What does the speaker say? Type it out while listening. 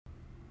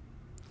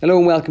Hello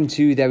and welcome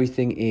to the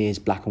Everything is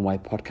Black and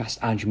White podcast.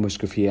 Andrew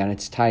Musgrove here, and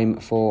it's time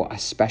for a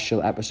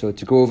special episode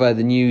to go over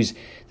the news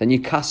that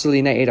Newcastle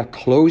United are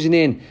closing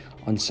in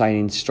on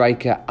signing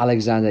striker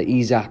Alexander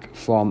Isak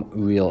from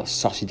Real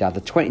Sociedad.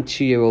 The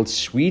 22-year-old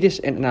Swedish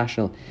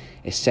international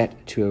is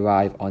set to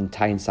arrive on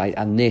Tyneside,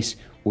 and this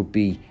would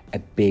be a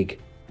big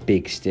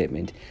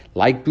statement.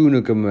 Like Bruno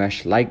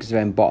Guimaraes, like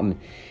Sven Botman,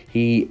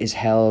 he is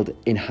held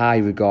in high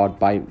regard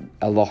by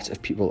a lot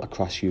of people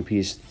across Europe. He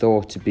is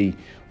thought to be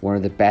one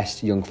of the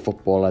best young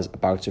footballers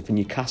about. So for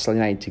Newcastle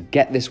United to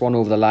get this one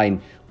over the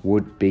line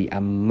would be a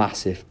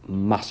massive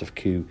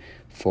coup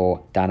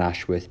for Dan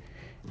Ashworth,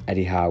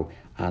 Eddie Howe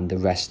and the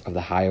rest of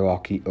the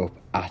hierarchy up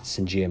at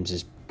St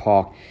James's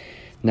Park.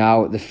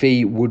 Now, the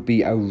fee would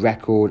be a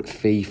record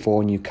fee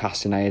for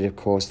Newcastle United. Of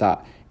course,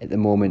 that at the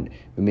moment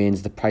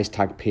remains the price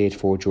tag paid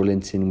for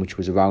Joelinton, which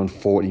was around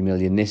 40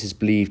 million. This is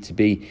believed to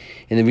be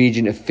in the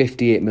region of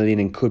 58 million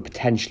and could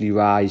potentially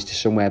rise to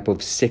somewhere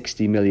above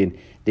 60 million.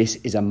 This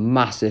is a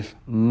massive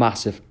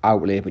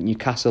outlay, but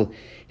Newcastle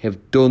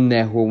have done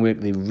their homework.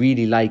 They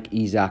really like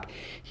Isak.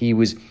 He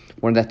was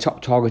one of their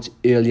top targets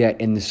earlier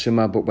in the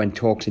summer, but when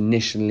talks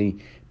initially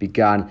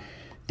began,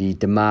 the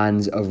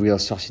demands of Real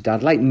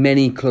Sociedad, like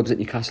many clubs that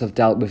Newcastle have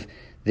dealt with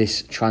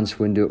this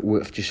transfer window,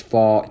 were just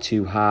far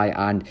too high,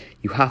 and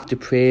you have to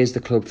praise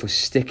the club for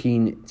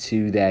sticking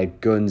to their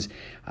guns.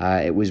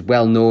 It was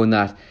well known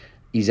that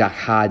Isak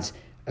had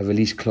a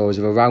release clause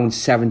of around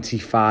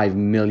 £75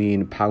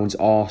 million.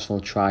 Arsenal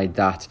tried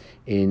that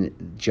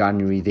in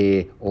January.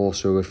 They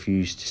also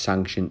refused to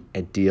sanction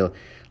a deal.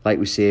 Like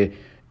we say,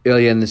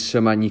 earlier in the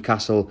summer,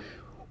 Newcastle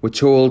were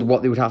told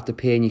what they would have to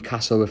pay.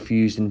 Newcastle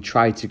refused and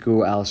tried to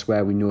go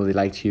elsewhere. We know they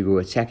liked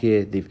Hugo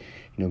Ekitike. They've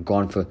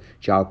gone for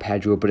João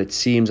Pedro, but it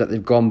seems that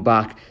they've gone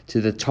back to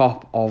the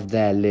top of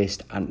their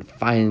list and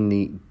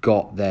finally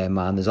got their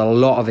man. There's a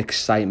lot of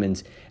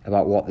excitement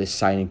about what this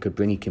signing could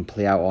bring. He can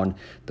play out on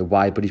the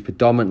wide, but he's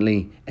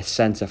predominantly a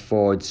centre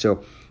forward.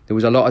 So there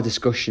was a lot of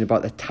discussion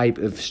about the type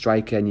of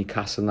striker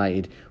Newcastle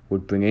United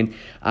would bring in.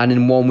 And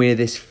in one way,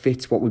 this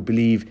fits what we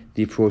believe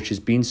the approach has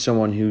been.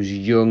 Someone who's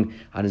young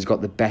and has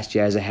got the best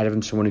years ahead of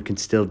him. Someone who can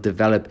still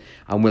develop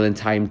and will in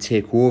time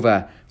take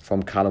over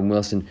from Callum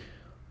Wilson.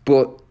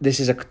 But this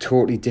is a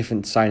totally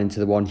different signing to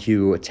the one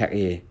Hugo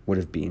Ekitike would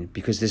have been,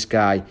 because this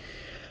guy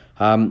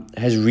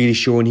has really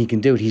shown he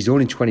can do it. He's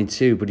only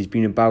 22, but he's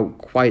been about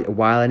quite a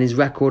while, and his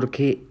record,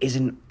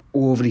 isn't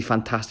overly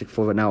fantastic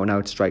for an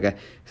out-and-out striker.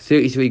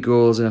 33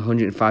 goals in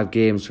 105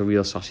 games for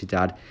Real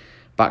Sociedad.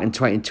 Back in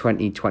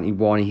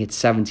 2020-21, he hit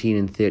 17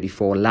 in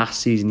 34.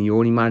 Last season, he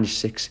only managed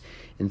 6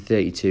 in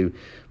 32.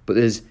 But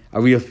there's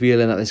a real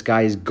feeling that this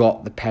guy has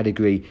got the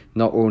pedigree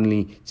not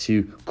only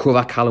to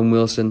cover Callum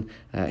Wilson,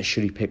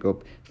 should he pick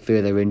up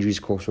further injuries.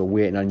 Of course, we're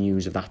waiting on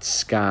news of that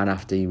scan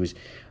after he was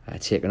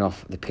taken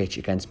off the pitch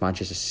against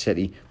Manchester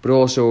City. But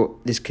also,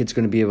 this kid's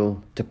going to be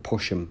able to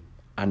push him.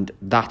 And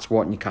that's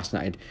what Newcastle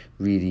United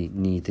really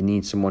need. They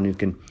need someone who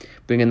can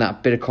bring in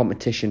that bit of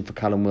competition for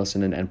Callum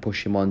Wilson and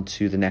push him on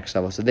to the next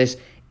level. So this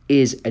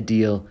is a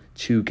deal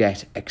to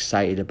get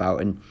excited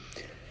about. And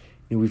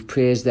we've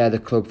praised the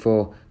club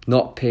for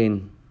not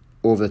paying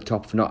over the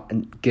top, for not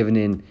giving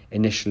in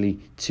initially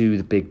to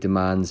the big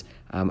demands,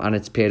 and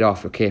it's paid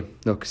off.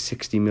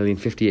 60 million,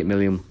 58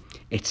 million,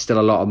 it's still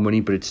a lot of money,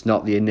 but it's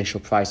not the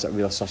initial price that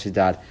Real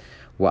Sociedad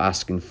were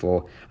asking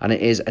for, and it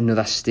is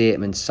another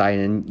statement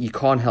signing. You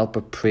can't help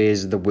but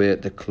praise the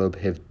work the club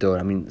have done.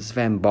 I mean,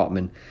 Sven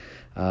Botman,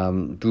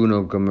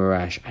 Bruno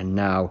Guimaraes, and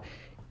now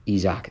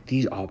Isak.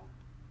 These are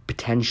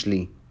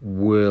potentially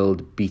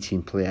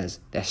world-beating players.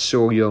 They're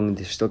so young,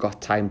 they've still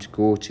got time to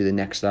go to the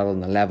next level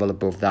and the level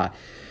above that.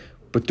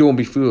 But don't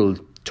be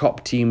fooled,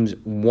 top teams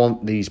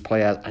want these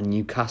players, and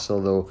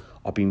Newcastle, though,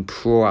 are being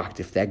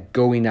proactive. They're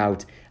going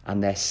out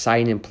and they're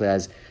signing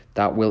players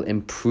that will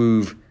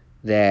improve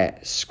their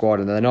squad,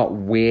 and they're not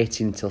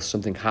waiting until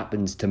something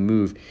happens to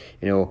move.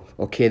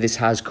 This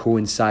has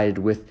coincided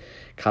with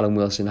Callum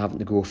Wilson having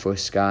to go for a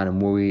scan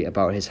and worry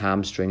about his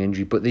hamstring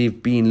injury, but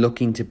they've been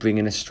looking to bring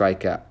in a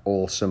striker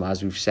all summer.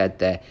 As we've said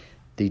there,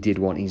 they did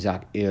want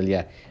Isak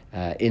earlier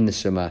in the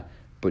summer,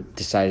 but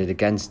decided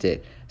against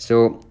it.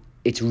 So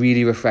it's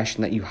really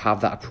refreshing that you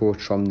have that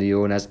approach from the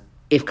owners.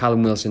 If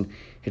Callum Wilson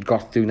had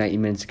got through 90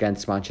 minutes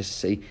against Manchester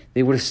City,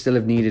 they would have still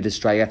have needed a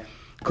striker.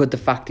 Could the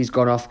fact he's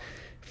gone off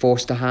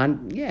forced a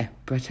hand? Yeah,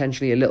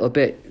 potentially a little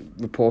bit.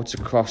 Reports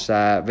across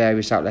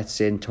various outlets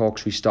saying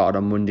talks restarted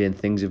on Monday and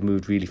things have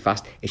moved really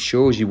fast. It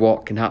shows you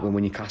what can happen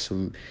when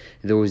Newcastle,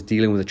 those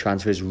dealing with the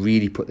transfers,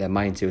 really put their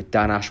mind to it.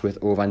 Dan Ashworth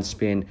over in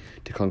Spain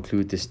to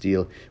conclude this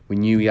deal. We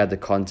knew he had the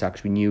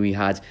contacts. We knew he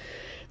had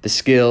the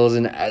skills,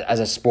 and as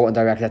a sporting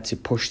director, to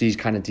push these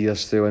kind of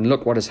deals through. And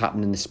look what has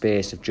happened in the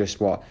space of just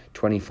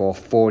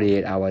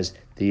 48 hours.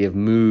 They have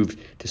moved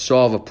to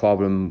solve a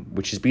problem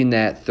which has been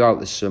there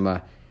throughout the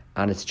summer,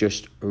 and it's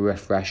just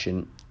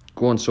refreshing.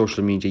 Go on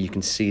social media, you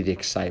can see the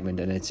excitement,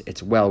 and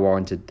it's well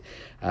warranted.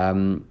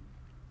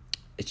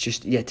 It's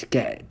just to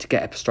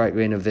get a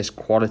striker in of this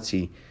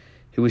quality,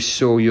 who is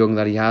so young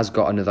that he has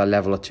got another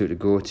level or two to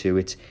go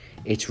to.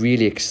 it's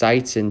really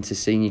exciting to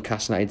see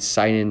Newcastle United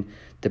signing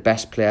the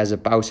best players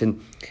about.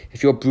 And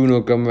if you're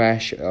Bruno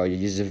Guimaraes or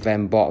you're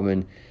Sven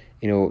Botman,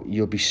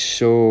 you'll be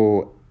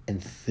so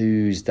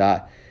enthused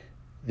that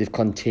they've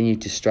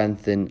continued to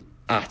strengthen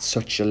at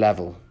such a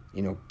level.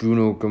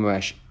 Bruno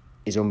Guimaraes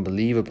is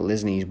unbelievable,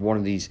 isn't he? He's one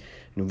of these.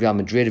 Real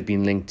Madrid have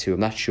been linked to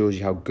him. That shows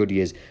you how good he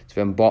is.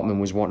 Sven Botman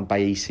was wanted by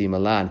AC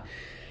Milan.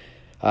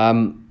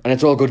 And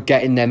it's all good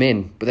getting them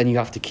in, but then you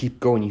have to keep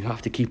going. You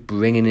have to keep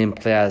bringing in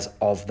players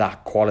of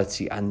that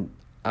quality. And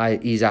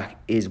Isak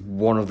is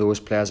one of those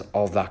players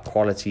of that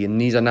quality. And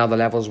these are now the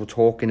levels we're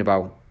talking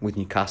about with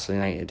Newcastle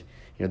United.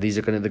 They're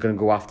going to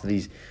go after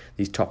these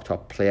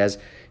top players.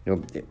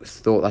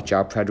 Thought that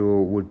João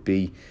Pedro would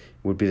be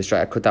the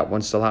striker. Could that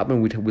one still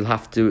happen? We'll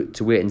have to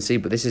wait and see.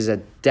 But this is a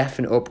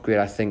definite upgrade,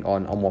 I think,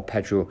 on what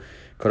Pedro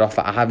could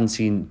offer. I haven't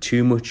seen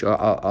too much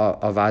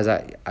of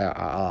Isak.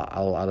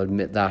 I'll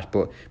admit that.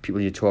 But people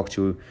you talk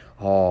to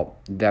are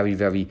very,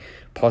 very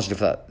positive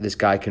that this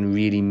guy can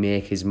really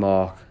make his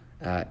mark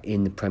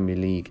in the Premier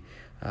League.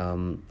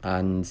 And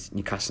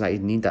Newcastle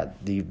United need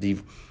that.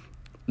 They've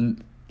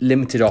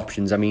limited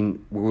options. I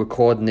mean, we're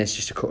recording this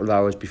just a couple of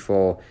hours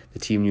before the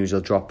team news will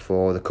drop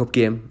for the cup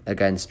game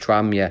against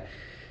Tranmere.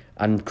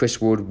 And Chris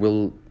Wood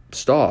will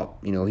start.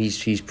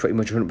 He's pretty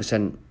much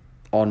 100%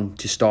 on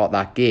to start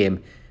that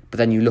game. But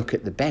then you look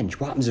at the bench.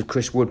 What happens if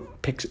Chris Wood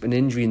picks up an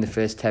injury in the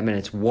first 10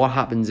 minutes? What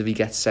happens if he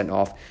gets sent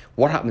off?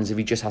 What happens if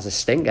he just has a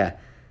stinker?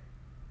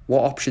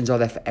 What options are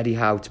there for Eddie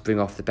Howe to bring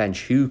off the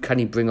bench? Who can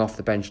he bring off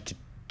the bench to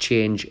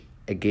change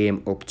a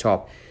game up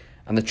top?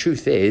 And the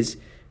truth is,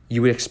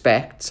 you would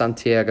expect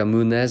Santiago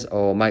Munez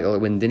or Michael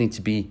Windini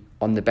to be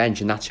on the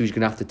bench, and that's who he's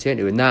going to have to turn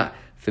to. And that,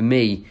 for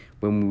me,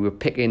 when we were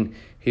picking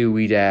who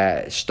we'd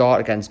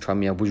start against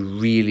Tranmere, was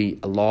really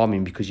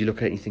alarming, because you look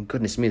at it and you think,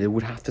 goodness me, they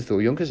would have to throw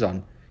Yonkers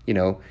on,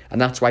 and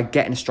that's why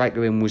getting a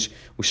striker in was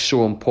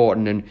so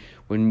important. And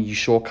when you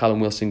saw Callum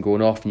Wilson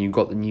going off and you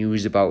got the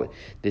news about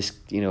this,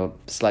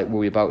 slight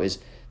worry about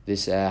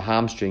this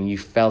hamstring, you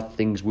felt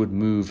things would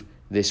move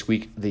this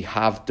week. They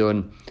have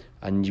done,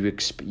 and you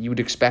would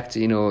expect,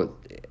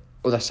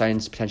 other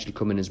signings potentially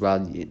coming as well,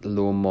 the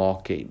loan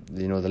market,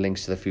 the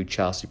links to the few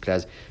Chelsea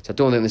players. So I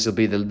don't think this will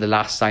be the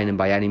last signing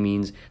by any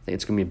means. I think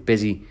it's going to be a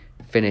busy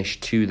finish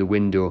to the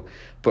window.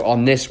 But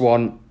on this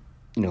one,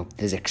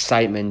 there's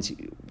excitement.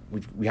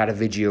 We had a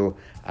video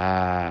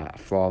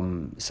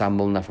from Sam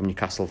Mulliner from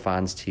Newcastle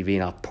Fans TV,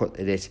 and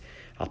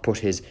I'll put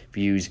his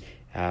views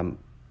in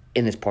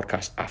this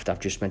podcast after I've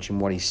just mentioned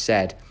what he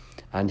said.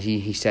 And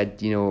he said,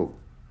 Sven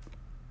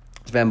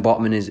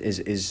Botman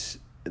is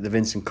the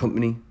Vincent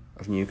Kompany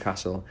of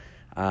Newcastle,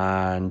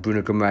 and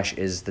Bruno Guimaraes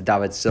is the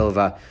David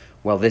Silva.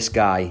 Well, this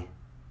guy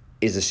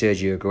is the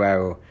Sergio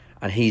Aguero,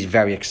 and he's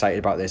very excited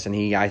about this, and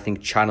he, I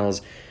think,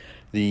 channels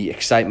the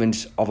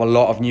excitement of a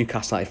lot of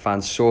Newcastle United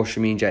fans. Social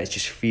media is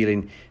just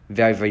feeling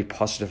very, very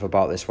positive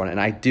about this one,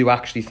 and I do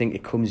actually think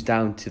it comes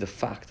down to the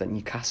fact that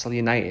Newcastle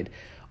United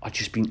are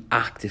just being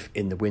active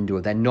in the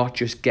window. They're not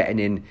just getting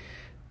in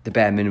the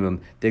bare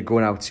minimum. They're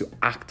going out to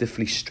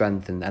actively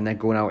strengthen, and they're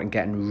going out and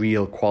getting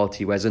real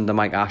quality. Whereas under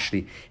Mike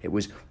Ashley, it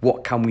was,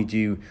 what can we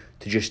do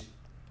to just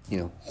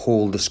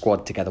hold the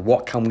squad together?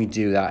 What can we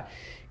do that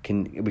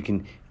we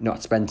can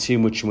not spend too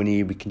much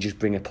money? We can just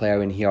bring a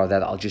player in here or there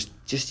that'll just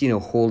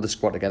hold the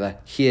squad together.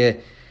 Here,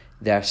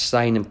 they're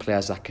signing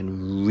players that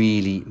can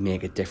really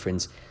make a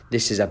difference.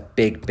 This is a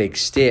big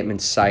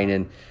statement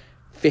signing.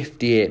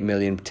 58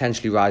 million,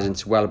 potentially rising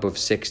to well above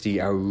 60,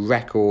 a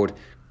record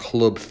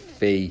club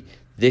fee.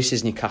 This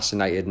is Newcastle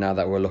United now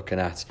that we're looking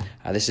at.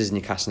 This is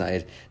Newcastle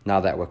United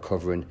now that we're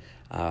covering.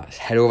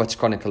 Head over to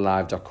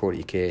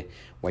chroniclelive.co.uk,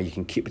 where you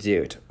can keep up to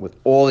date with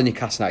all the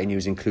Newcastle United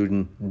news,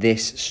 including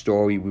this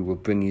story. We will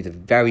bring you the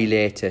very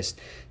latest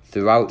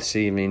throughout this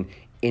evening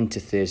into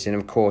Thursday. And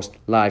of course,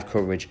 live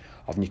coverage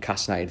of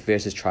Newcastle United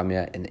versus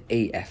Tranmere in the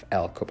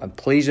AFL Cup. And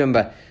please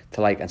remember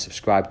to like and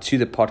subscribe to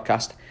the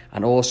podcast,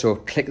 and also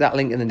click that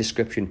link in the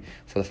description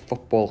for the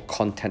Football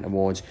Content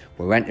Awards.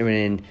 We're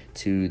entering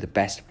into the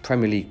best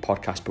Premier League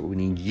podcast, but we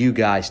need you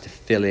guys to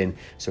fill in.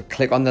 So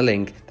click on the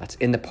link that's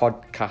in the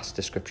podcast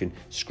description.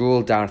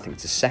 Scroll down, I think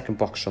it's the second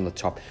box from the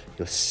top.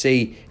 You'll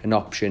see an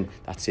option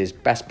that says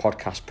Best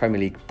Podcast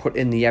Premier League. Put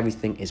in the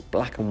Everything is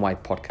Black and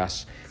White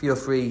podcasts. Feel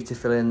free to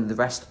fill in the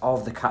rest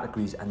of the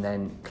categories and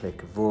then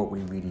click vote. We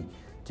really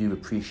do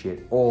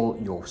appreciate all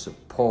your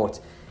support.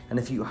 And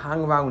if you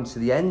hang around to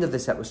the end of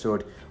this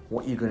episode,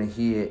 what you're going to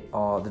hear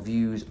are the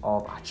views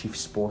of our chief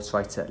sports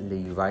writer,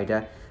 Lee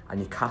Ryder, and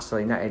Newcastle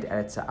United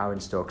editor, Aaron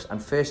Stokes.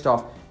 And first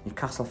off,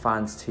 Newcastle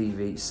Fans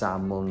TV,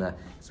 Sam Mulliner.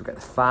 So we get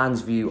the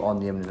fans' view on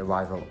the imminent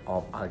arrival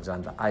of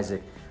Alexander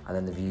Isak, and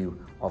then the view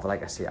of,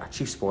 like I say, our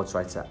chief sports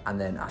writer, and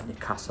then our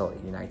Newcastle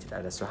United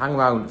editor. So hang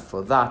around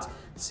for that.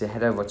 So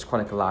head over to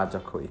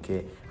chroniclelive.co.uk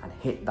and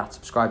hit that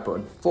subscribe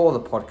button for the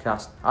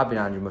podcast. I've been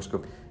Andrew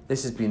Musgrove.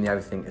 This has been the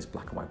Everything is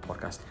Black and White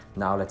podcast.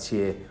 Now let's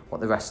hear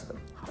what the rest of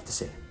them have to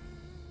say.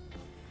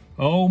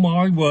 Oh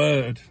my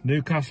word,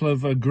 Newcastle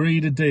have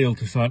agreed a deal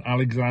to sign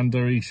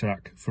Alexander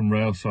Isak from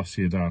Real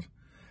Sociedad.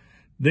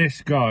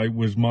 This guy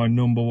was my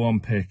number one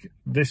pick.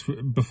 This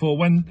before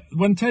when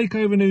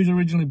Takeover news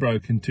originally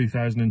broke in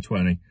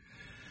 2020.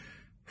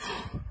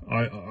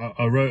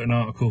 I wrote an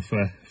article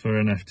for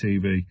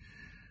NFTV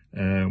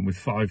with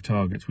 5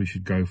 targets we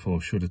should go for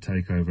should a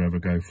takeover ever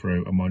go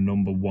through, and my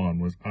number one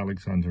was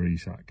Alexander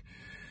Isak.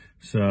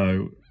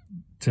 So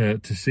to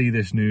see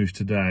this news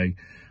today,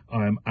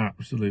 I am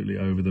absolutely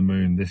over the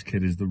moon. This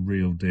kid is the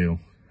real deal.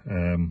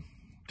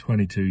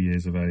 22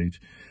 years of age,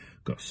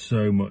 got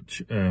so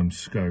much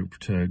scope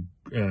to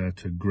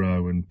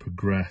grow and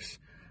progress.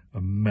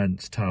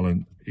 Immense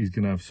talent. He's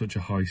going to have such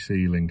a high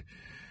ceiling.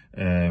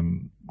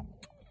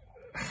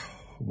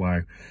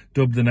 Wow,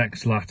 dubbed the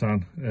next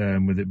Zlatan,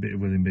 with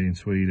him being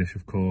Swedish,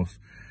 of course.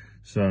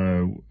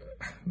 So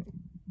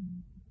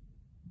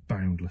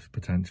boundless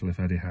potential if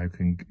Eddie Howe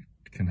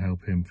can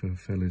help him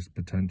fulfill his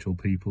potential.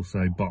 People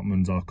say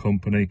Botman's our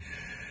company,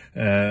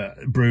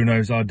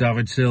 Bruno's our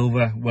David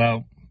Silva.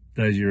 Well,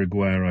 there's your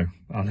Aguero,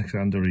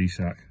 Alexander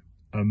Isak.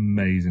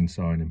 Amazing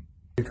signing.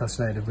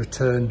 Newcastle United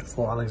returned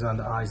for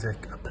Alexander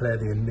Isak, a player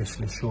they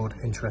initially showed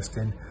interest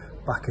in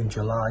back in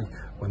July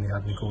when they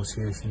had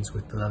negotiations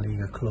with the La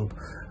Liga club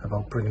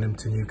about bringing him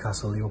to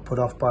Newcastle. They were put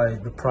off by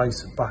the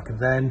price back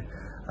then.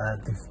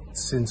 They've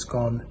since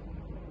gone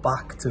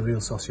back to Real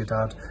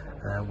Sociedad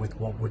with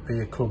what would be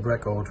a club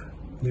record.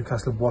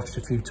 Newcastle have watched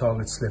a few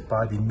targets slip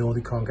by. They know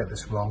they can't get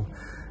this wrong.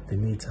 They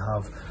need to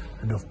have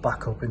enough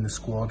backup in the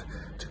squad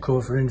to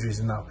cover for injuries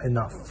in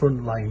that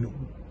front line.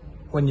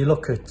 When you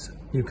look at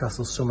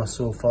Newcastle's summer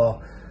so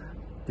far,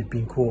 they've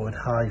been quoted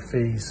high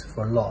fees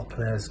for a lot of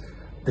players.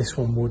 This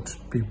one would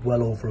be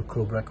well over a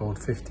club record,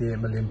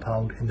 £58 million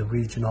in the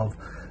region of,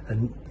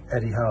 and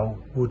Eddie Howe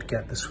would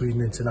get the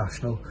Sweden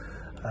international,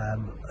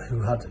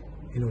 who had,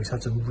 he's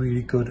had some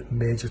really good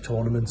major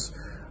tournaments,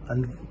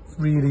 and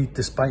really,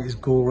 despite his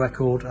goal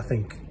record, I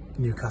think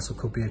Newcastle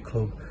could be a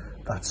club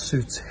that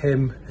suits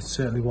him. It's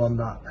certainly one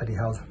that Eddie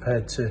Howe's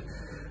prepared to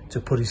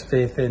put his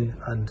faith in,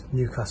 and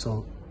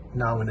Newcastle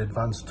now in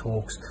advanced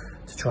talks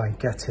to try and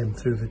get him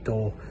through the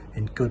door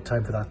in good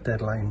time for that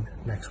deadline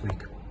next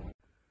week.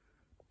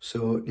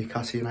 So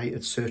Newcastle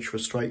United's search for a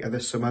striker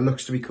this summer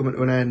looks to be coming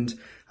to an end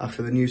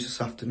after the news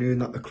this afternoon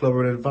that the club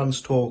are in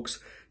advanced talks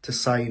to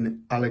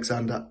sign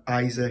Alexander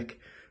Isak,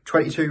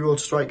 22-year-old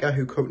striker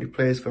who currently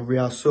plays for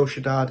Real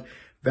Sociedad.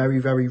 Very,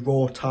 very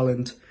raw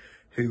talent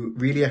who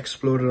really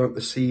exploded on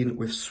the scene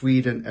with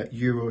Sweden at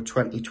Euro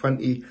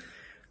 2020.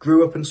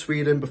 Grew up in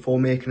Sweden before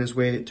making his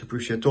way to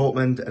Borussia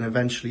Dortmund and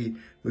eventually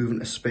moving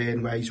to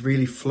Spain, where he's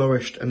really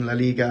flourished in La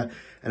Liga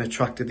and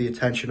attracted the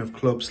attention of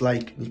clubs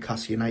like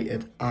Newcastle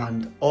United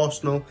and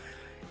Arsenal.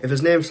 If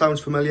his name sounds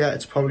familiar,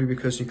 it's probably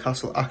because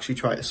Newcastle actually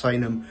tried to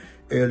sign him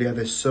earlier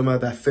this summer.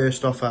 Their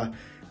first offer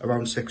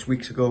around 6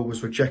 weeks ago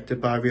was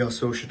rejected by Real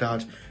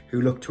Sociedad,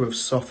 who look to have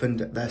softened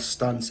their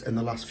stance in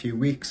the last few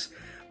weeks.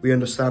 We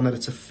understand that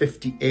it's a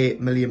 £58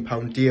 million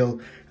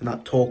deal and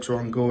that talks are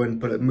ongoing,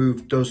 but a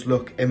move does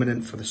look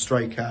imminent for the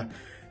striker,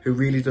 who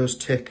really does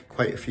tick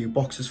quite a few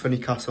boxes for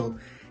Newcastle.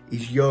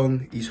 He's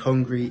young, he's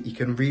hungry, he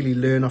can really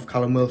learn off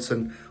Callum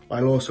Wilson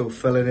while also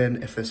filling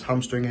in if this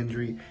hamstring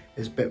injury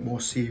is a bit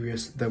more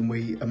serious than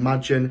we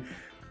imagine.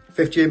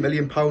 £58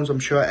 million, I'm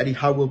sure Eddie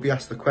Howe will be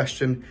asked the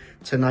question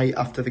tonight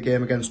after the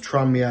game against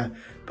Tranmere,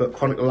 but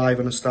Chronicle Live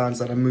understands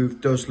that a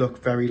move does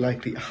look very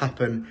likely to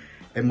happen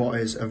in what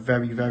is a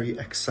very, very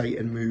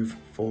exciting move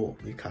for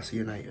Newcastle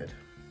United.